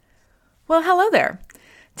Well, hello there.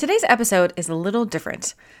 Today's episode is a little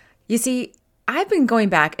different. You see, I've been going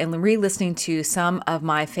back and re-listening to some of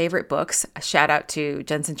my favorite books. A shout out to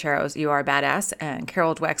Jen Sincero's You Are a Badass and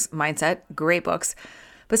Carol Dweck's Mindset, great books.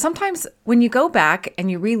 But sometimes when you go back and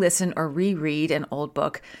you re-listen or reread an old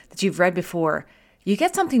book that you've read before, you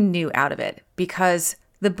get something new out of it because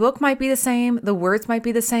the book might be the same, the words might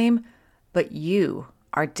be the same, but you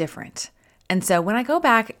are different. And so when I go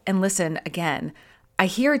back and listen again, I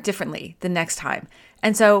hear it differently the next time.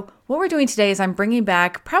 And so what we're doing today is I'm bringing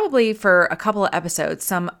back, probably for a couple of episodes,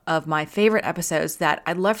 some of my favorite episodes that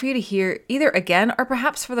I'd love for you to hear either again or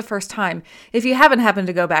perhaps for the first time if you haven't happened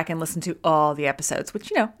to go back and listen to all the episodes,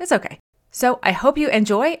 which, is okay. So I hope you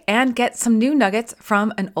enjoy and get some new nuggets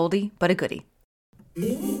from an oldie but a goodie.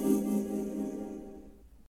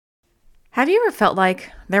 Have you ever felt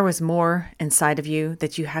like there was more inside of you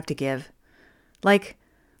that you have to give? Like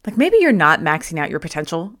maybe you're not maxing out your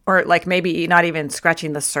potential, or like maybe not even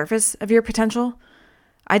scratching the surface of your potential.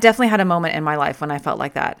 I definitely had a moment in my life when I felt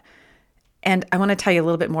like that. And I want to tell you a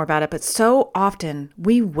little bit more about it, but so often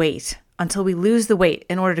we wait until we lose the weight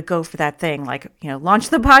in order to go for that thing, like, launch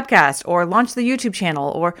the podcast or launch the YouTube channel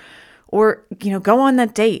or go on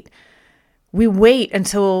that date. We wait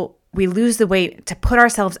until we lose the weight to put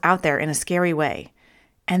ourselves out there in a scary way.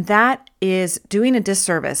 And that is doing a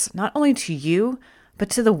disservice, not only to you, but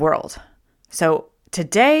to the world. So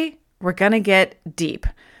today we're going to get deep.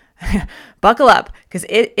 Buckle up, because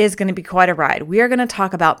it is going to be quite a ride. We are going to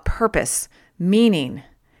talk about purpose, meaning,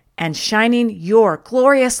 and shining your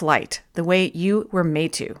glorious light the way you were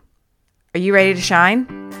made to. Are you ready to shine?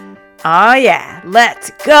 Oh yeah, let's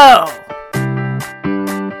go.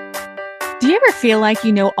 Do you ever feel like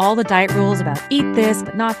you know all the diet rules about eat this,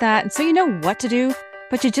 but not that, and so you know what to do,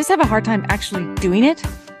 but you just have a hard time actually doing it?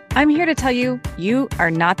 I'm here to tell you, you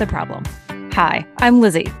are not the problem. Hi, I'm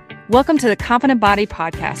Lizzie. Welcome to the Confident Body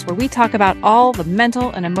Podcast, where we talk about all the mental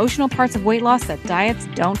and emotional parts of weight loss that diets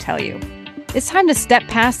don't tell you. It's time to step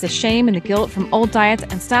past the shame and the guilt from old diets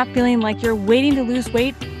and stop feeling like you're waiting to lose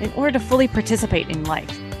weight in order to fully participate in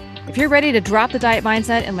life. If you're ready to drop the diet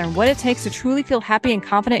mindset and learn what it takes to truly feel happy and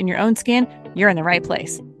confident in your own skin, you're in the right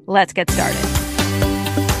place. Let's get started.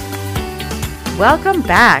 Welcome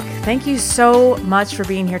back. Thank you so much for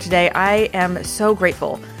being here today. I am so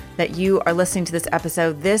grateful that you are listening to this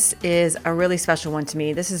episode. This is a really special one to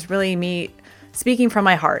me. This is really me speaking from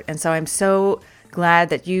my heart. And so I'm so glad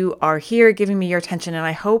that you are here giving me your attention. And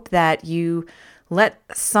I hope that you let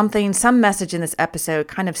some message in this episode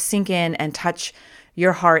kind of sink in and touch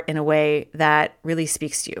your heart in a way that really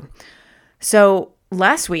speaks to you. So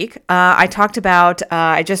last week, I talked about,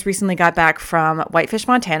 I just recently got back from Whitefish,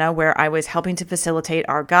 Montana, where I was helping to facilitate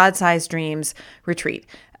our God-Sized Dreams retreat.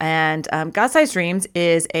 And God-Sized Dreams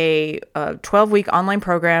is a 12-week online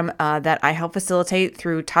program that I help facilitate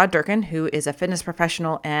through Todd Durkin, who is a fitness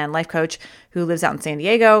professional and life coach who lives out in San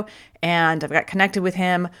Diego. And I've got connected with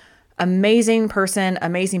him. Amazing person,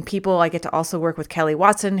 amazing people. I get to also work with Kelly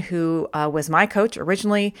Watson, who was my coach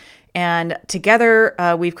originally. And together,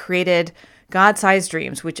 we've created God-Sized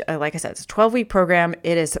Dreams, which, like I said, it's a 12-week program.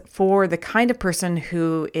 It is for the kind of person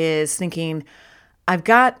who is thinking, I've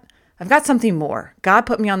got something more. God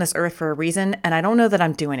put me on this earth for a reason, and I don't know that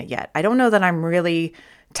I'm doing it yet. I don't know that I'm really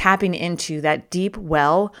tapping into that deep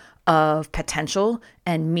well of potential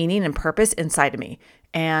and meaning and purpose inside of me.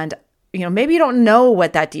 And, maybe you don't know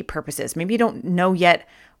what that deep purpose is. Maybe you don't know yet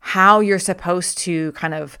how you're supposed to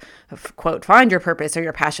kind of, quote, find your purpose or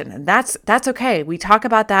your passion. And that's okay. We talk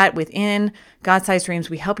about that within God-Sized Dreams.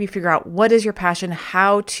 We help you figure out what is your passion,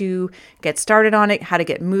 how to get started on it, how to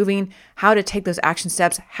get moving, how to take those action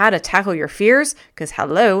steps, how to tackle your fears, because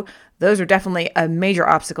those are definitely a major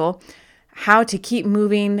obstacle, how to keep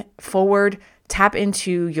moving forward, tap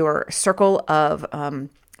into your circle of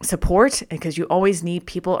support, because you always need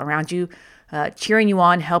people around you cheering you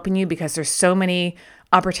on, helping you, because there's so many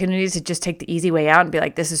opportunities to just take the easy way out and be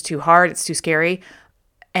like, this is too hard, it's too scary.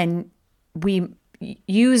 And we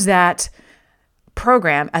use that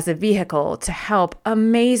program as a vehicle to help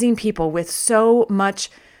amazing people with so much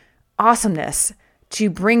awesomeness to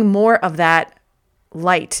bring more of that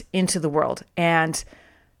light into the world. And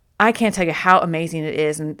I can't tell you how amazing it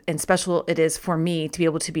is and special it is for me to be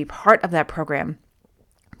able to be part of that program,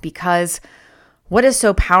 because what is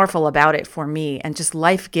so powerful about it for me and just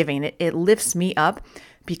life-giving, it lifts me up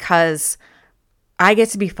because I get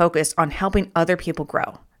to be focused on helping other people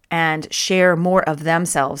grow and share more of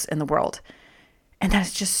themselves in the world. And that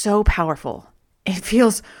is just so powerful. It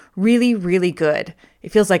feels really, really good.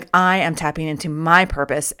 It feels like I am tapping into my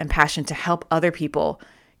purpose and passion to help other people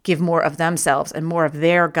give more of themselves and more of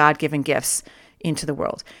their God-given gifts into the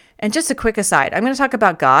world. And just a quick aside, I'm going to talk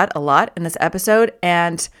about God a lot in this episode.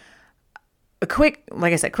 And quick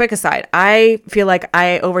aside, I feel like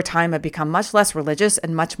I, over time, have become much less religious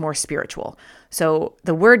and much more spiritual. So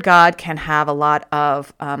the word God can have a lot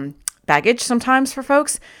of baggage sometimes for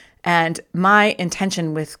folks. And my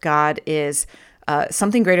intention with God is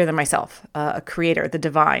something greater than myself, a creator, the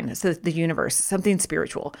divine, so the universe, something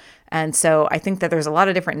spiritual. And so I think that there's a lot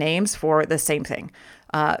of different names for the same thing.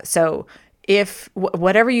 So if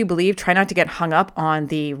whatever you believe, try not to get hung up on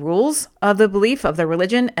the rules of the belief of the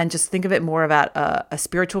religion and just think of it more about a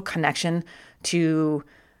spiritual connection to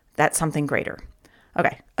that something greater.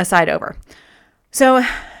 Okay, aside over. So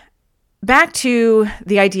back to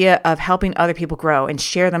the idea of helping other people grow and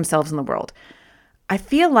share themselves in the world. I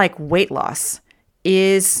feel like weight loss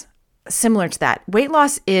is similar to that. Weight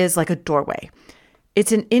loss is like a doorway.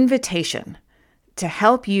 It's an invitation to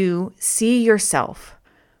help you see yourself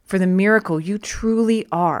for the miracle you truly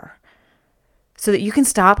are, so that you can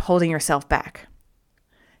stop holding yourself back.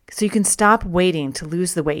 So you can stop waiting to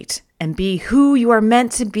lose the weight and be who you are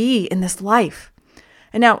meant to be in this life.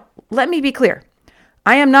 And now, let me be clear.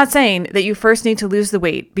 I am not saying that you first need to lose the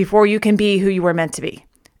weight before you can be who you were meant to be.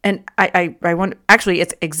 And I want, actually,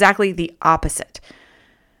 it's exactly the opposite.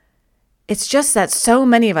 It's just that so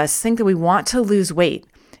many of us think that we want to lose weight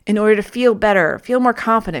in order to feel better, feel more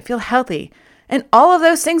confident, feel healthy. And all of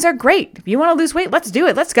those things are great. If you want to lose weight, let's do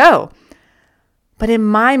it. Let's go. But in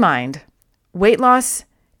my mind, weight loss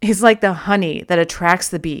is like the honey that attracts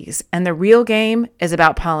the bees. And the real game is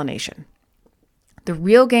about pollination. The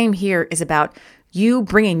real game here is about you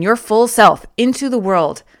bringing your full self into the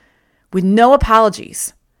world with no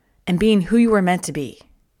apologies and being who you were meant to be.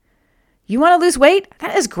 You want to lose weight?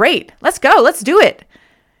 That is great. Let's go. Let's do it.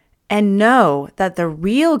 And know that the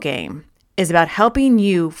real game is about helping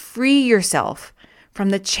you free yourself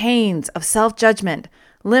from the chains of self-judgment,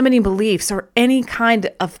 limiting beliefs, or any kind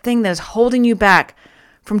of thing that is holding you back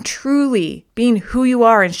from truly being who you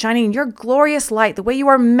are and shining your glorious light the way you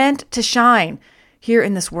are meant to shine here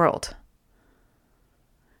in this world.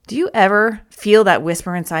 Do you ever feel that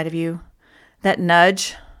whisper inside of you, that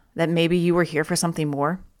nudge that maybe you were here for something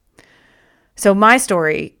more? So my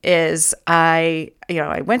story is I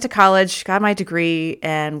went to college, got my degree,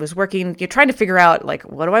 and was working, trying to figure out, like,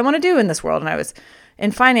 what do I want to do in this world? And I was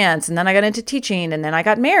in finance, and then I got into teaching, and then I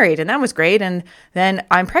got married, and that was great. And then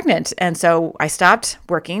I'm pregnant. And so I stopped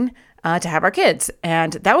working to have our kids.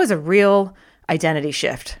 And that was a real identity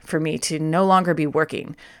shift for me to no longer be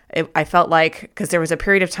working. I felt like, because there was a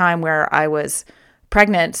period of time where I was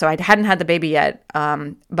pregnant, so I hadn't had the baby yet,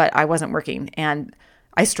 but I wasn't working. And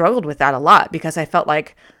I struggled with that a lot because I felt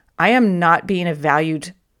like I am not being a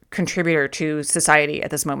valued contributor to society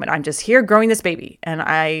at this moment. I'm just here growing this baby, and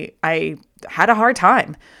I had a hard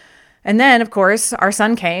time. And then, of course, our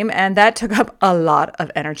son came, and that took up a lot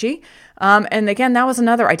of energy. And again, that was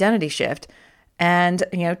another identity shift. And,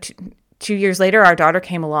 2 years later, our daughter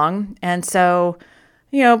came along. And so,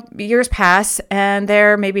 years pass, and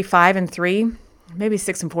they're maybe 5 and 3, maybe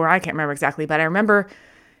 6 and 4. I can't remember exactly, but I remember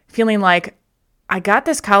feeling like I got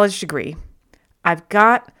this college degree. I've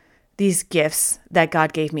got these gifts that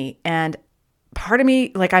God gave me. And part of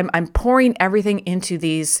me, like I'm pouring everything into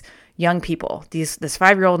these young people, this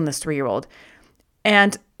 5-year-old and this 3-year-old.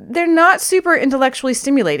 And they're not super intellectually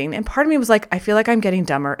stimulating. And part of me was like, I feel like I'm getting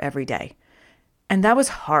dumber every day. And that was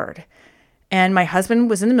hard. And my husband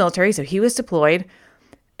was in the military, so he was deployed.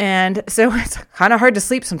 And so it's kind of hard to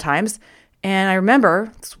sleep sometimes. And I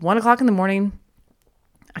remember it's 1:00 in the morning.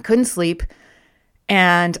 I couldn't sleep.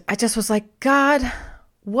 And I just was like, God,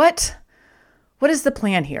 what is the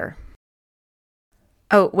plan here?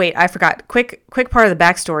 Oh, wait, I forgot. Quick part of the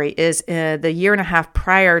backstory is the year and a half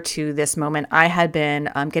prior to this moment, I had been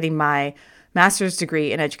getting my master's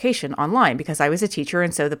degree in education online because I was a teacher.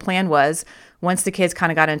 And so the plan was, once the kids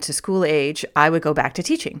kind of got into school age, I would go back to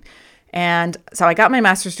teaching. And so I got my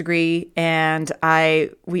master's degree, and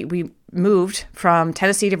we moved from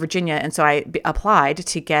Tennessee to Virginia. And so I applied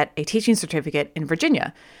to get a teaching certificate in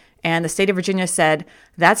Virginia. And the state of Virginia said,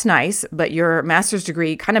 that's nice, but your master's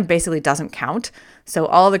degree kind of basically doesn't count. So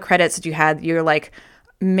all the credits that you had, you're like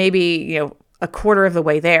maybe, a quarter of the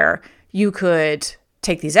way there. You could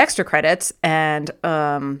take these extra credits and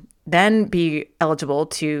then be eligible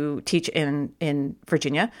to teach in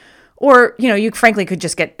Virginia. Or, you frankly could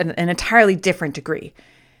just get an entirely different degree.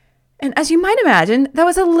 And as you might imagine, that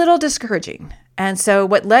was a little discouraging. And so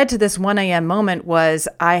what led to this 1 a.m. moment was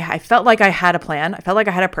I felt like I had a plan. I felt like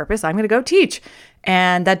I had a purpose. I'm going to go teach.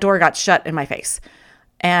 And that door got shut in my face.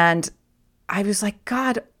 And I was like,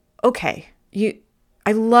 God, okay,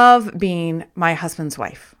 I love being my husband's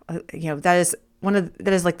wife. That is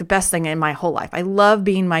that is like the best thing in my whole life. I love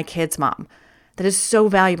being my kids' mom. That is so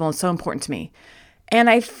valuable and so important to me. And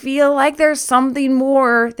I feel like there's something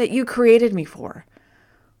more that you created me for.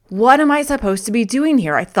 What am I supposed to be doing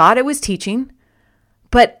here? I thought it was teaching,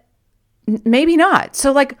 but maybe not.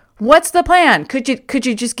 So like, what's the plan? Could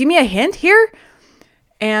you just give me a hint here?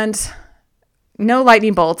 And no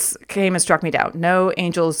lightning bolts came and struck me down. No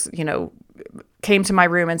angels, came to my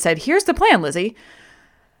room and said, "Here's the plan, Lizzie."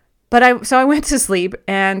 But I went to sleep,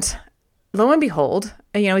 and lo and behold,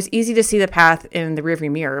 it's easy to see the path in the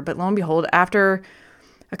rearview mirror, but lo and behold, after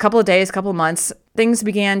a couple of days, couple of months, things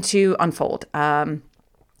began to unfold.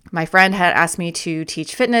 My friend had asked me to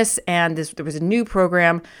teach fitness, and there was a new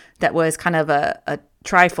program that was kind of a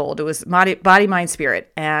trifold. It was body, mind,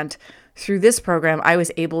 spirit. And through this program, I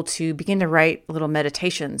was able to begin to write little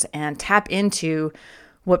meditations and tap into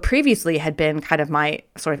what previously had been kind of my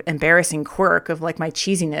sort of embarrassing quirk of like my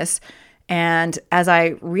cheesiness. And as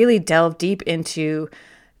I really delved deep into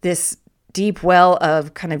this deep well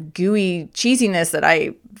of kind of gooey cheesiness that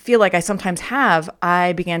I feel like I sometimes have,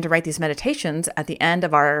 I began to write these meditations at the end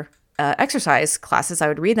of our exercise classes. I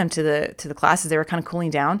would read them to the classes. They were kind of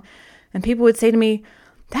cooling down. And people would say to me,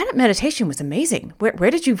 "That meditation was amazing.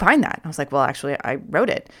 Where did you find that?" I was like, "Well, actually, I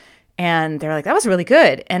wrote it." And they're like, "That was really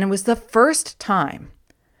good." And it was the first time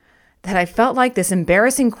that I felt like this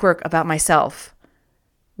embarrassing quirk about myself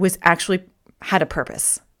was actually had a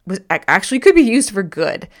purpose, was actually could be used for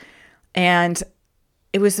good. And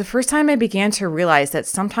it was the first time I began to realize that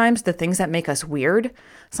sometimes the things that make us weird,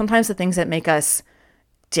 sometimes the things that make us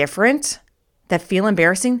different, that feel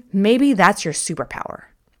embarrassing, maybe that's your superpower.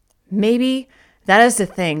 Maybe that is the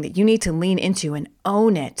thing that you need to lean into and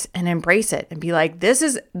own it and embrace it and be like, "This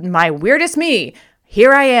is my weirdest me.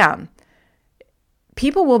 Here I am."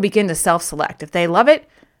 People will begin to self-select. If they love it,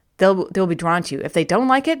 they'll be drawn to you. If they don't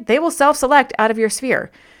like it, they will self-select out of your sphere.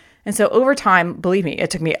 And so over time, believe me, it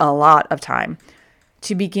took me a lot of time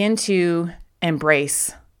to begin to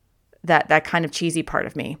embrace that kind of cheesy part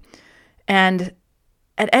of me. And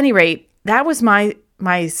at any rate, that was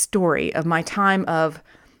my story of my time of,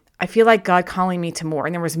 I feel like God calling me to more.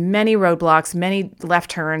 And there was many roadblocks, many left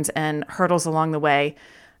turns and hurdles along the way.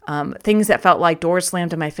 Things that felt like doors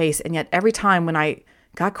slammed in my face. And yet every time when I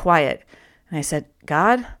got quiet and I said,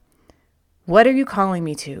 "God, what are you calling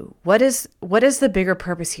me to? What is the bigger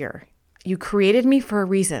purpose here? You created me for a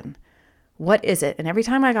reason. What is it?" And every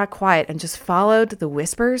time I got quiet and just followed the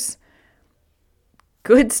whispers,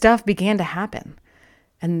 good stuff began to happen.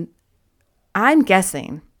 And I'm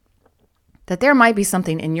guessing that there might be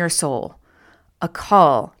something in your soul, a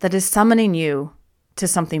call that is summoning you to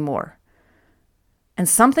something more. And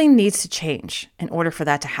something needs to change in order for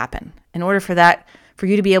that to happen, in order for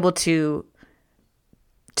you to be able to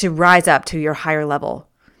rise up to your higher level.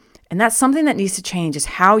 And that's something that needs to change is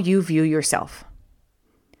how you view yourself.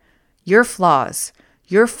 Your flaws,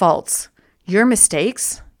 your faults, your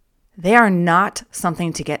mistakes, they are not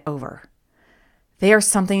something to get over. They are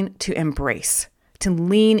something to embrace, to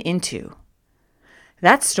lean into.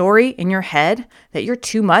 That story in your head that you're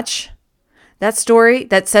too much, that story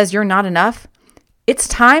that says you're not enough, it's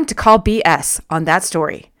time to call BS on that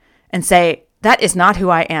story and say, "That is not who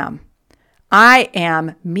I am. I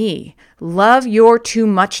am me." Love your too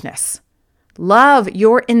muchness. Love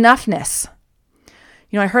your enoughness.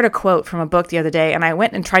 I heard a quote from a book the other day, and I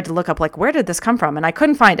went and tried to look up, like, where did this come from? And I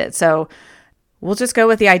couldn't find it. So we'll just go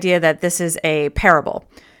with the idea that this is a parable.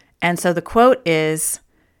 And so the quote is,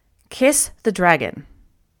 "Kiss the dragon,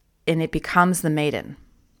 and it becomes the maiden.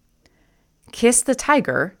 Kiss the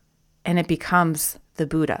tiger, and it becomes the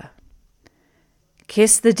Buddha.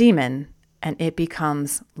 Kiss the demon, and it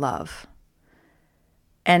becomes love."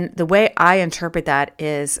 And the way I interpret that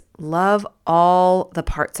is love all the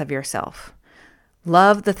parts of yourself.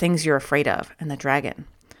 Love the things you're afraid of and the dragon.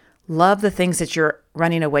 Love the things that you're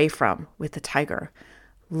running away from with the tiger.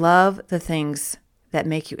 Love the things that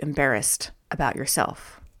make you embarrassed about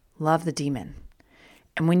yourself. Love the demon.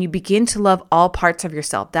 And when you begin to love all parts of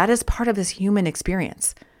yourself, that is part of this human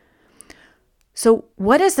experience. So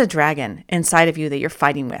what is the dragon inside of you that you're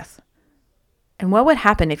fighting with? And what would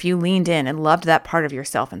happen if you leaned in and loved that part of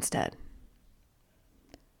yourself instead?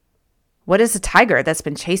 What is the tiger that's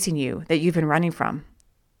been chasing you that you've been running from?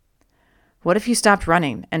 What if you stopped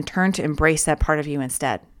running and turned to embrace that part of you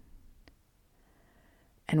instead?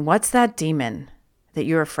 And what's that demon that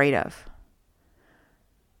you're afraid of?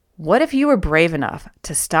 What if you were brave enough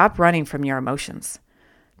to stop running from your emotions,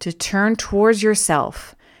 to turn towards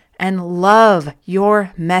yourself and love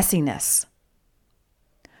your messiness?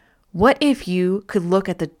 What if you could look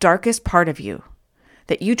at the darkest part of you,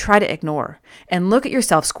 that you try to ignore, and look at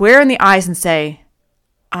yourself square in the eyes and say,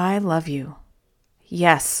 I love you.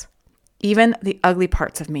 Yes, even the ugly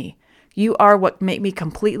parts of me. You are what make me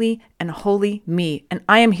completely and wholly me, and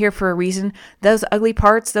I am here for a reason. Those ugly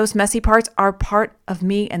parts, those messy parts are part of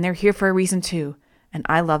me, and they're here for a reason too, and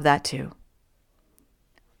I love that too.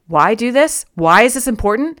 Why do this? Why is this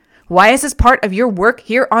important? Why is this part of your work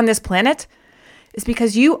here on this planet? It's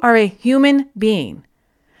because you are a human being.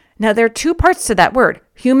 Now, there are two parts to that word,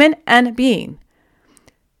 human and being.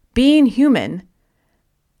 Being human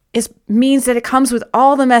means that it comes with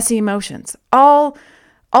all the messy emotions, all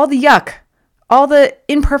the yuck, all the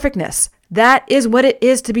imperfectness. That is what it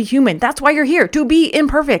is to be human. That's why you're here, to be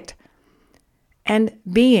imperfect. And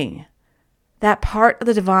being, that part of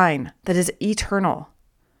the divine that is eternal.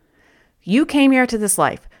 You came here to this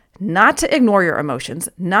life not to ignore your emotions,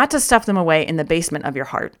 not to stuff them away in the basement of your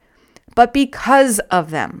heart, but because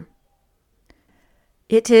of them.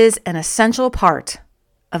 It is an essential part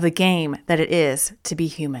of the game that it is to be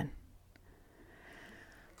human.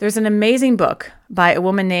 There's an amazing book by a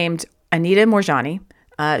woman named Anita Moorjani.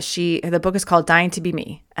 The book is called Dying to Be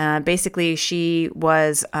Me. Basically, she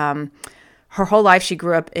was, her whole life, she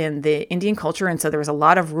grew up in the Indian culture. And so there was a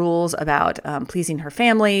lot of rules about pleasing her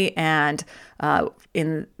family. And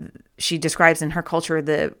she describes in her culture,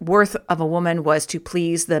 the worth of a woman was to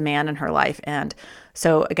please the man in her life. And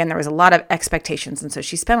so again, there was a lot of expectations. And so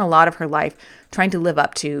she spent a lot of her life trying to live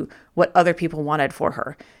up to what other people wanted for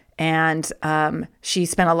her. And she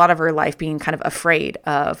spent a lot of her life being kind of afraid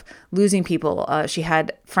of losing people. She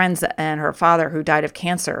had friends and her father who died of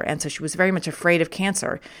cancer. And so she was very much afraid of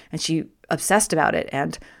cancer. And she obsessed about it.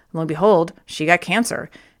 And lo and behold, she got cancer.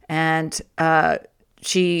 And her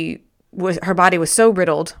body was so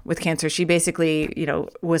riddled with cancer, she basically,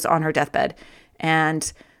 was on her deathbed.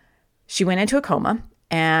 And she went into a coma.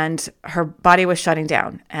 And her body was shutting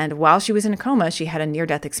down. And while she was in a coma, she had a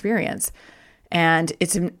near-death experience. And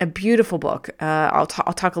it's a beautiful book. I'll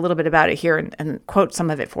talk a little bit about it here and quote some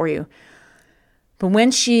of it for you. But when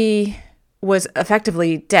she was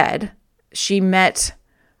effectively dead, she met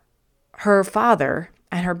her father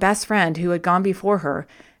and her best friend who had gone before her.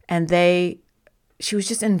 And she was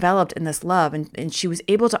just enveloped in this love. And she was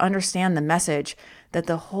able to understand the message that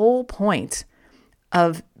the whole point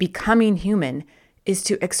of becoming human is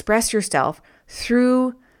to express yourself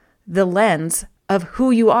through the lens of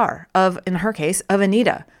who you are, in her case, of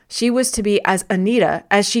Anita. She was to be as Anita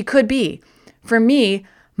as she could be. For me,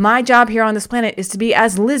 my job here on this planet is to be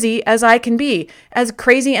as Lizzie as I can be, as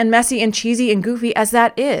crazy and messy and cheesy and goofy as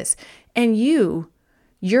that is. And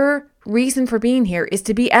your reason for being here is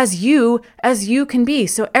to be as you can be.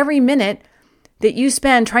 So every minute that you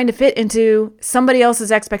spend trying to fit into somebody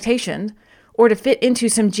else's expectation or to fit into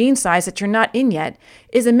some gene size that you're not in yet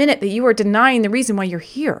is a minute that you are denying the reason why you're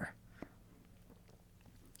here.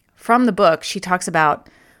 From the book, she talks about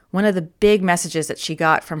one of the big messages that she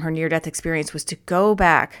got from her near-death experience was to go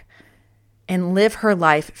back and live her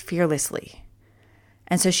life fearlessly.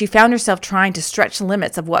 And so she found herself trying to stretch the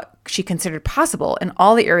limits of what she considered possible in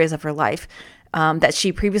all the areas of her life that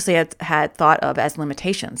she previously had thought of as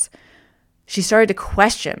limitations. She started to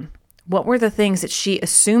question what were the things that she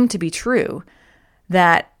assumed to be true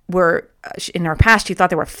that were, in her past, she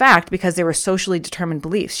thought they were fact because they were socially determined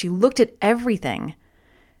beliefs. She looked at everything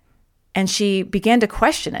and she began to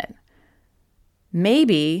question it.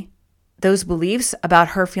 Maybe those beliefs about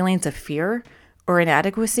her feelings of fear or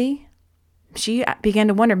inadequacy, she began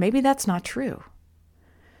to wonder, maybe that's not true.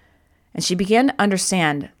 And she began to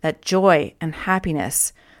understand that joy and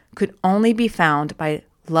happiness could only be found by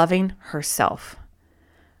loving herself,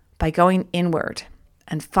 by going inward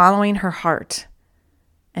and following her heart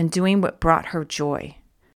and doing what brought her joy.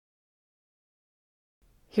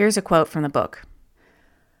 Here's a quote from the book.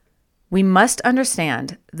 We must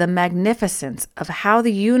understand the magnificence of how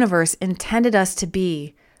the universe intended us to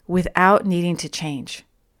be without needing to change.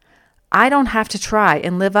 I don't have to try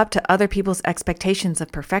and live up to other people's expectations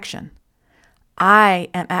of perfection. I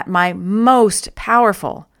am at my most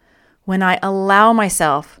powerful when I allow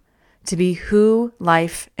myself to be who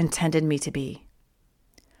life intended me to be.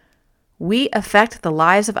 We affect the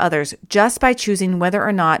lives of others just by choosing whether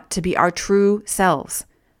or not to be our true selves.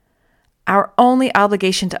 Our only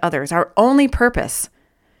obligation to others, our only purpose,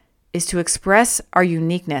 is to express our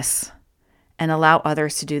uniqueness and allow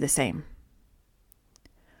others to do the same.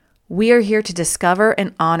 We are here to discover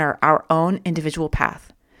and honor our own individual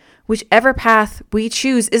path. Whichever path we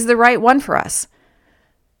choose is the right one for us.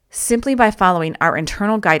 Simply by following our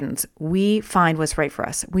internal guidance, we find what's right for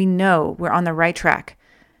us. We know we're on the right track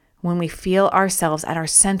when we feel ourselves at our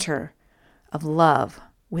center of love,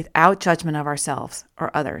 without judgment of ourselves or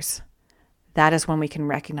others, that is when we can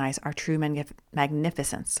recognize our true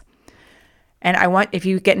magnificence. And I want, if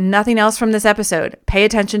you get nothing else from this episode, pay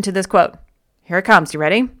attention to this quote. Here it comes. You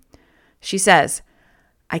ready? She says,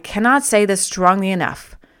 "I cannot say this strongly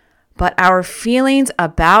enough, but our feelings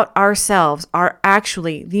about ourselves are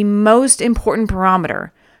actually the most important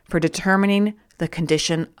barometer for determining the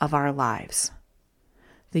condition of our lives.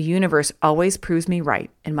 The universe always proves me right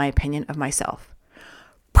in my opinion of myself."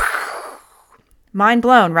 Mind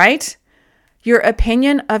blown, right? Your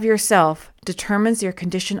opinion of yourself determines your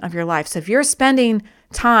condition of your life. So if you're spending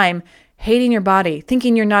time hating your body,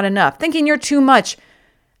 thinking you're not enough, thinking you're too much,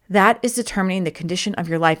 that is determining the condition of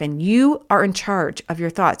your life. And you are in charge of your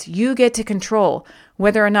thoughts. You get to control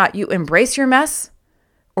whether or not you embrace your mess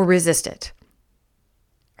or resist it.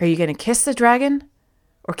 Are you going to kiss the dragon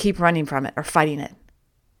or keep running from it or fighting it?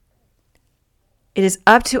 It is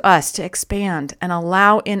up to us to expand and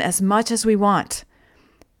allow in as much as we want,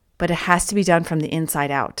 but it has to be done from the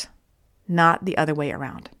inside out, not the other way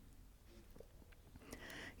around.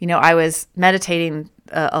 You know, I was meditating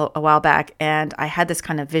a while back and I had this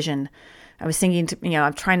kind of vision. I was thinking,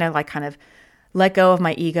 I'm trying to like kind of let go of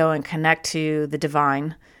my ego and connect to the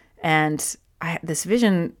divine. And I had this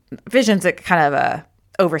vision's a kind of a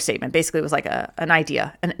overstatement. Basically, it was like an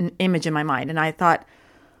idea, an image in my mind. And I thought,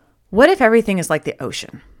 what if everything is like the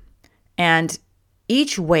ocean? And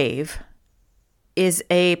each wave is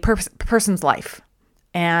a person's life.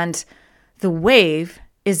 And the wave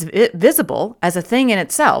is visible as a thing in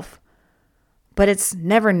itself, but it's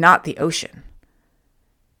never not the ocean.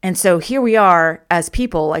 And so here we are as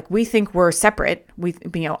people, like we think we're separate.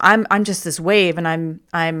 I'm just this wave and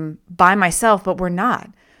I'm by myself, but we're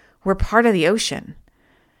not. We're part of the ocean.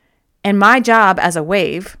 And my job as a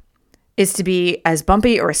wave is to be as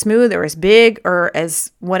bumpy or as smooth or as big or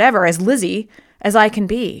as whatever, as Lizzie as I can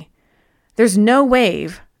be. There's no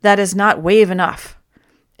wave that is not wave enough.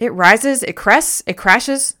 It rises, it crests, it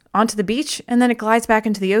crashes onto the beach, and then it glides back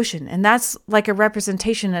into the ocean. And that's like a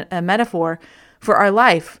representation, a metaphor for our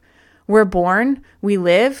life. We're born, we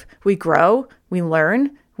live, we grow, we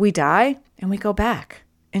learn, we die, and we go back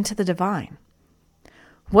into the divine.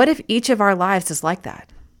 What if each of our lives is like that?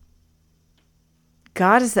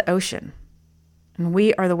 God is the ocean, and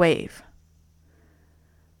we are the wave.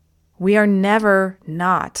 We are never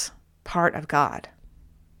not part of God.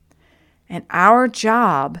 And our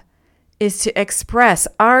job is to express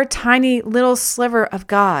our tiny little sliver of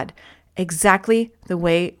God exactly the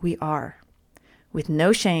way we are, with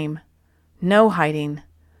no shame, no hiding,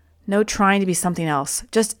 no trying to be something else,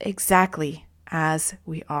 just exactly as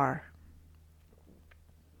we are.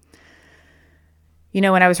 You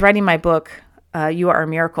know, when I was writing my book, You Are a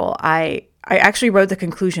Miracle, I actually wrote the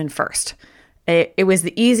conclusion first. It was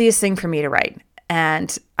the easiest thing for me to write.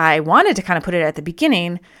 And I wanted to kind of put it at the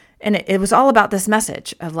beginning. And it was all about this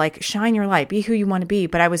message of like, shine your light, be who you want to be.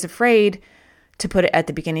 But I was afraid to put it at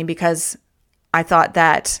the beginning because I thought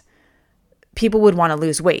that people would want to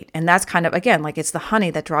lose weight. And that's kind of, again, like it's the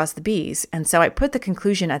honey that draws the bees. And so I put the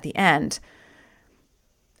conclusion at the end,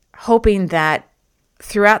 hoping that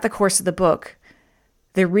throughout the course of the book,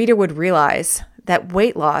 the reader would realize that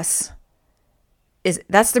weight loss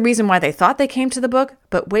that's the reason why they thought they came to the book.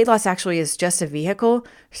 But weight loss actually is just a vehicle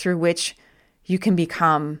through which you can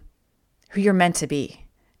become who you're meant to be.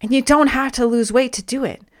 And you don't have to lose weight to do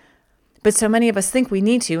it. But so many of us think we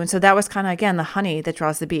need to. And so that was kind of, again, the honey that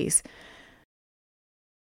draws the bees.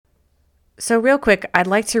 So real quick, I'd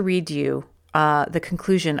like to read you the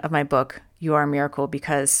conclusion of my book, You Are a Miracle,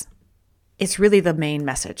 because it's really the main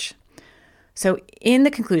message. So in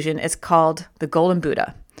the conclusion, it's called The Golden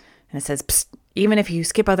Buddha. And it says, "Psst, even if you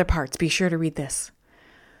skip other parts, be sure to read this."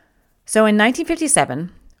 So in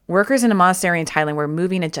 1957, workers in a monastery in Thailand were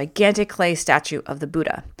moving a gigantic clay statue of the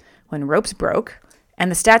Buddha when ropes broke and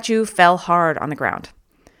the statue fell hard on the ground.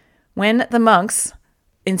 When the monks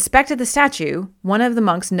inspected the statue, one of the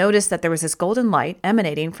monks noticed that there was this golden light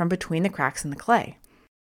emanating from between the cracks in the clay.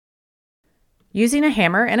 Using a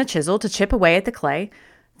hammer and a chisel to chip away at the clay,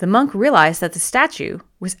 the monk realized that the statue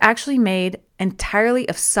was actually made entirely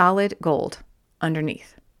of solid gold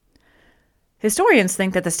underneath. Historians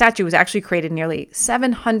think that the statue was actually created nearly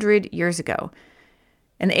 700 years ago.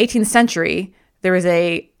 In the 18th century, there was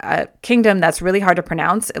a kingdom that's really hard to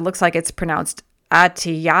pronounce. It looks like it's pronounced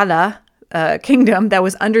Atiyala kingdom that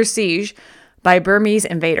was under siege by Burmese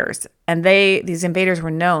invaders. And these invaders were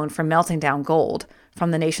known for melting down gold from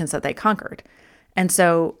the nations that they conquered. And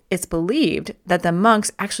so it's believed that the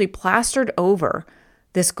monks actually plastered over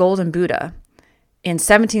this golden Buddha in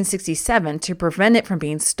 1767 to prevent it from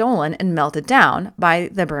being stolen and melted down by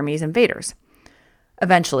the Burmese invaders.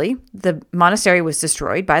 Eventually, the monastery was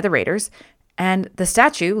destroyed by the raiders, and the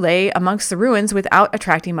statue lay amongst the ruins without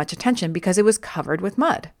attracting much attention because it was covered with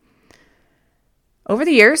mud. Over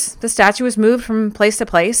the years, the statue was moved from place to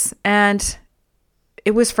place, and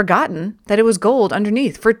it was forgotten that it was gold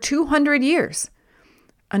underneath for 200 years,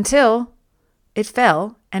 until it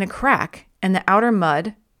fell and a crack and the outer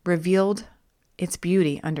mud revealed its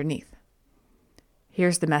beauty underneath.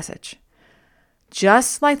 Here's the message.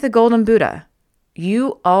 Just like the golden Buddha,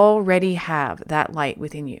 you already have that light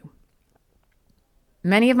within you.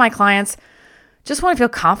 Many of my clients just want to feel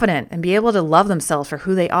confident and be able to love themselves for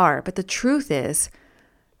who they are. But the truth is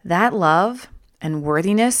that love and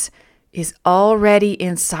worthiness is already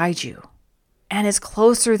inside you and is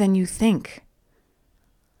closer than you think.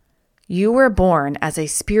 You were born as a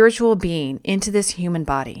spiritual being into this human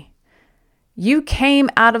body. You came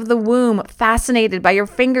out of the womb fascinated by your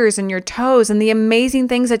fingers and your toes and the amazing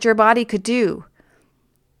things that your body could do.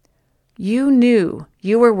 You knew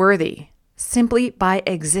you were worthy simply by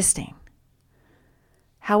existing.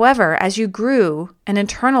 However, as you grew and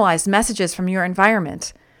internalized messages from your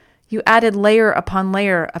environment, you added layer upon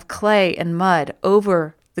layer of clay and mud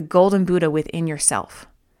over the golden Buddha within yourself.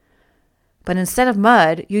 But instead of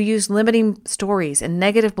mud, you used limiting stories and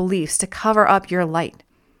negative beliefs to cover up your light.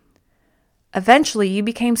 Eventually, you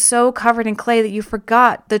became so covered in clay that you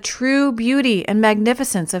forgot the true beauty and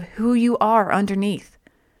magnificence of who you are underneath.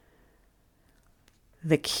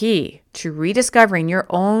 The key to rediscovering your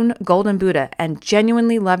own golden Buddha and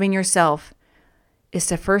genuinely loving yourself is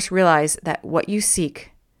to first realize that what you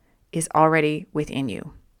seek is already within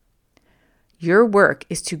you. Your work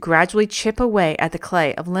is to gradually chip away at the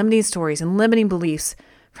clay of limiting stories and limiting beliefs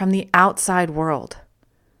from the outside world.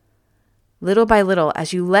 Little by little,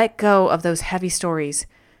 as you let go of those heavy stories,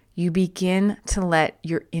 you begin to let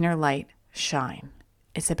your inner light shine.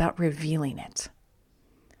 It's about revealing it.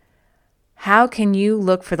 How can you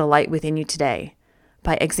look for the light within you today?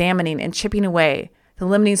 By examining and chipping away the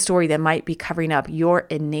limiting story that might be covering up your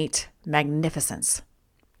innate magnificence.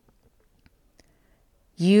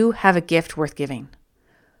 You have a gift worth giving.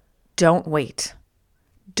 Don't wait.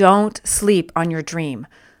 Don't sleep on your dream.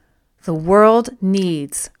 The world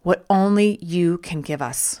needs what only you can give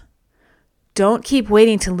us. Don't keep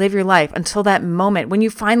waiting to live your life until that moment when you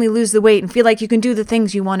finally lose the weight and feel like you can do the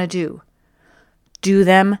things you want to do. Do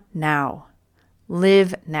them now.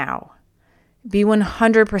 Live now. Be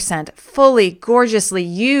 100% fully, gorgeously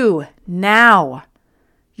you now.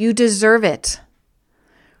 You deserve it.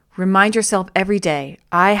 Remind yourself every day,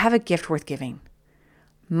 I have a gift worth giving.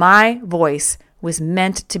 My voice was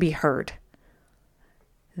meant to be heard.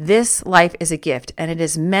 This life is a gift, and it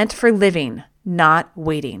is meant for living, not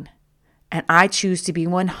waiting. And I choose to be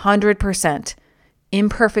 100%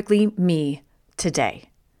 imperfectly me today.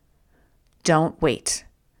 Don't wait.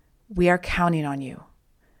 We are counting on you.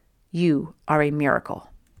 You are a miracle.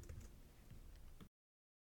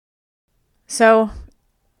 So,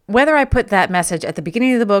 whether I put that message at the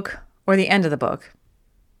beginning of the book or the end of the book,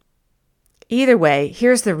 either way,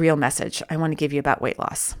 here's the real message I want to give you about weight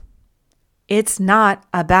loss. It's not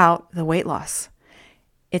about the weight loss.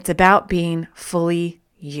 It's about being fully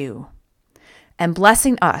you and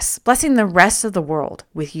blessing us, blessing the rest of the world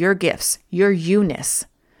with your gifts, your you-ness,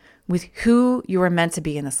 with who you are meant to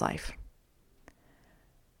be in this life.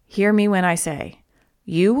 Hear me when I say,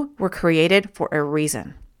 you were created for a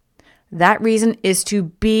reason. That reason is to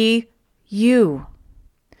be you,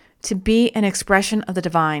 to be an expression of the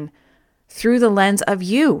divine through the lens of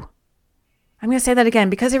you. I'm going to say that again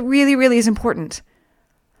because it really, really is important.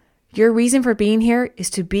 Your reason for being here is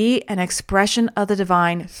to be an expression of the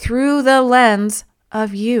divine through the lens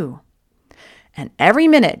of you. And every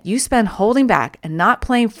minute you spend holding back and not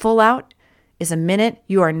playing full out is a minute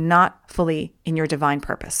you are not fully in your divine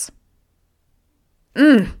purpose.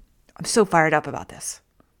 I'm so fired up about this.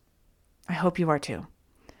 I hope you are too.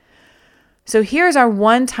 So here's our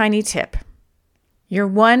one tiny tip. Your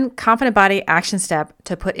one confident body action step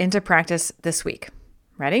to put into practice this week.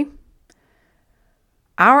 Ready?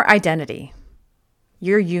 Our identity,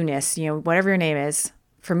 your you-ness, whatever your name is,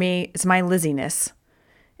 for me, it's my Lizzie-ness.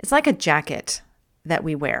 It's like a jacket that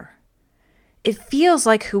we wear. It feels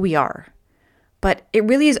like who we are, but it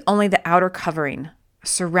really is only the outer covering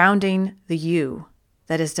surrounding the you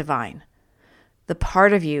that is divine, the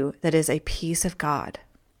part of you that is a piece of God.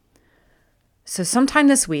 So sometime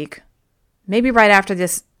this week, maybe right after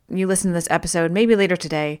this, you listen to this episode, maybe later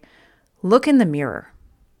today, look in the mirror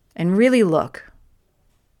and really look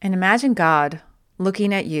and imagine God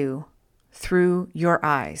looking at you through your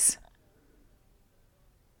eyes.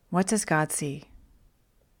 What does God see?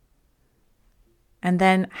 And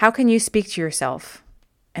then how can you speak to yourself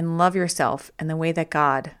and love yourself in the way that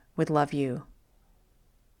God would love you.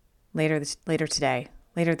 Later today,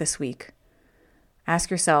 later this week, ask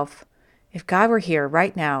yourself, if God were here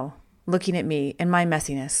right now, looking at me in my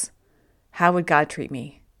messiness, how would God treat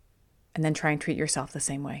me? And then try and treat yourself the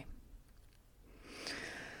same way.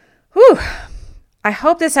 Whew. I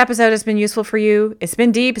hope this episode has been useful for you. It's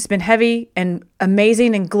been deep, it's been heavy and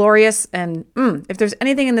amazing and glorious. And if there's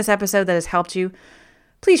anything in this episode that has helped you,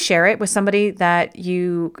 please share it with somebody that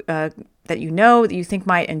you know that you think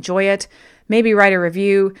might enjoy it. Maybe write a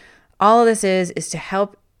review. All of this is to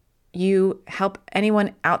help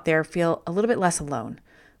anyone out there feel a little bit less alone.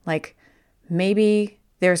 Like maybe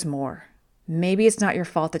there's more. Maybe it's not your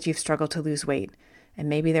fault that you've struggled to lose weight, and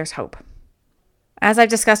maybe there's hope. As I've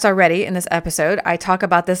discussed already in this episode, I talk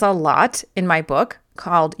about this a lot in my book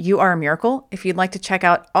called You Are a Miracle. If you'd like to check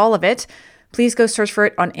out all of it, please go search for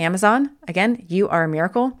it on Amazon. Again, You Are a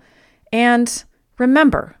Miracle. And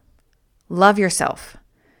remember, love yourself,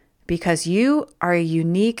 because you are a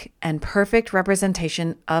unique and perfect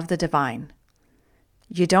representation of the divine.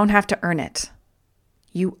 You don't have to earn it.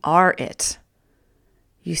 You are it.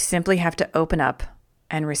 You simply have to open up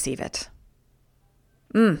and receive it.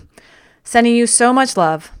 Sending you so much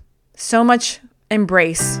love, so much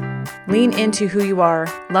embrace. Lean into who you are.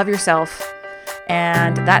 Love yourself.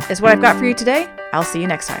 And that is what I've got for you today. I'll see you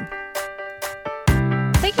next time.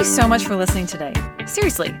 Thank you so much for listening today.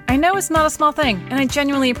 Seriously, I know it's not a small thing, and I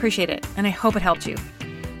genuinely appreciate it, and I hope it helped you.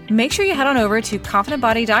 Make sure you head on over to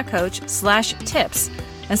confidentbody.coach/tips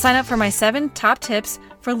and sign up for my 7 top tips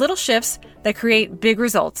for little shifts that create big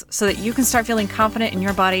results so that you can start feeling confident in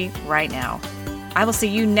your body right now. I will see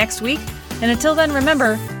you next week, and until then,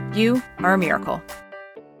 remember, you are a miracle.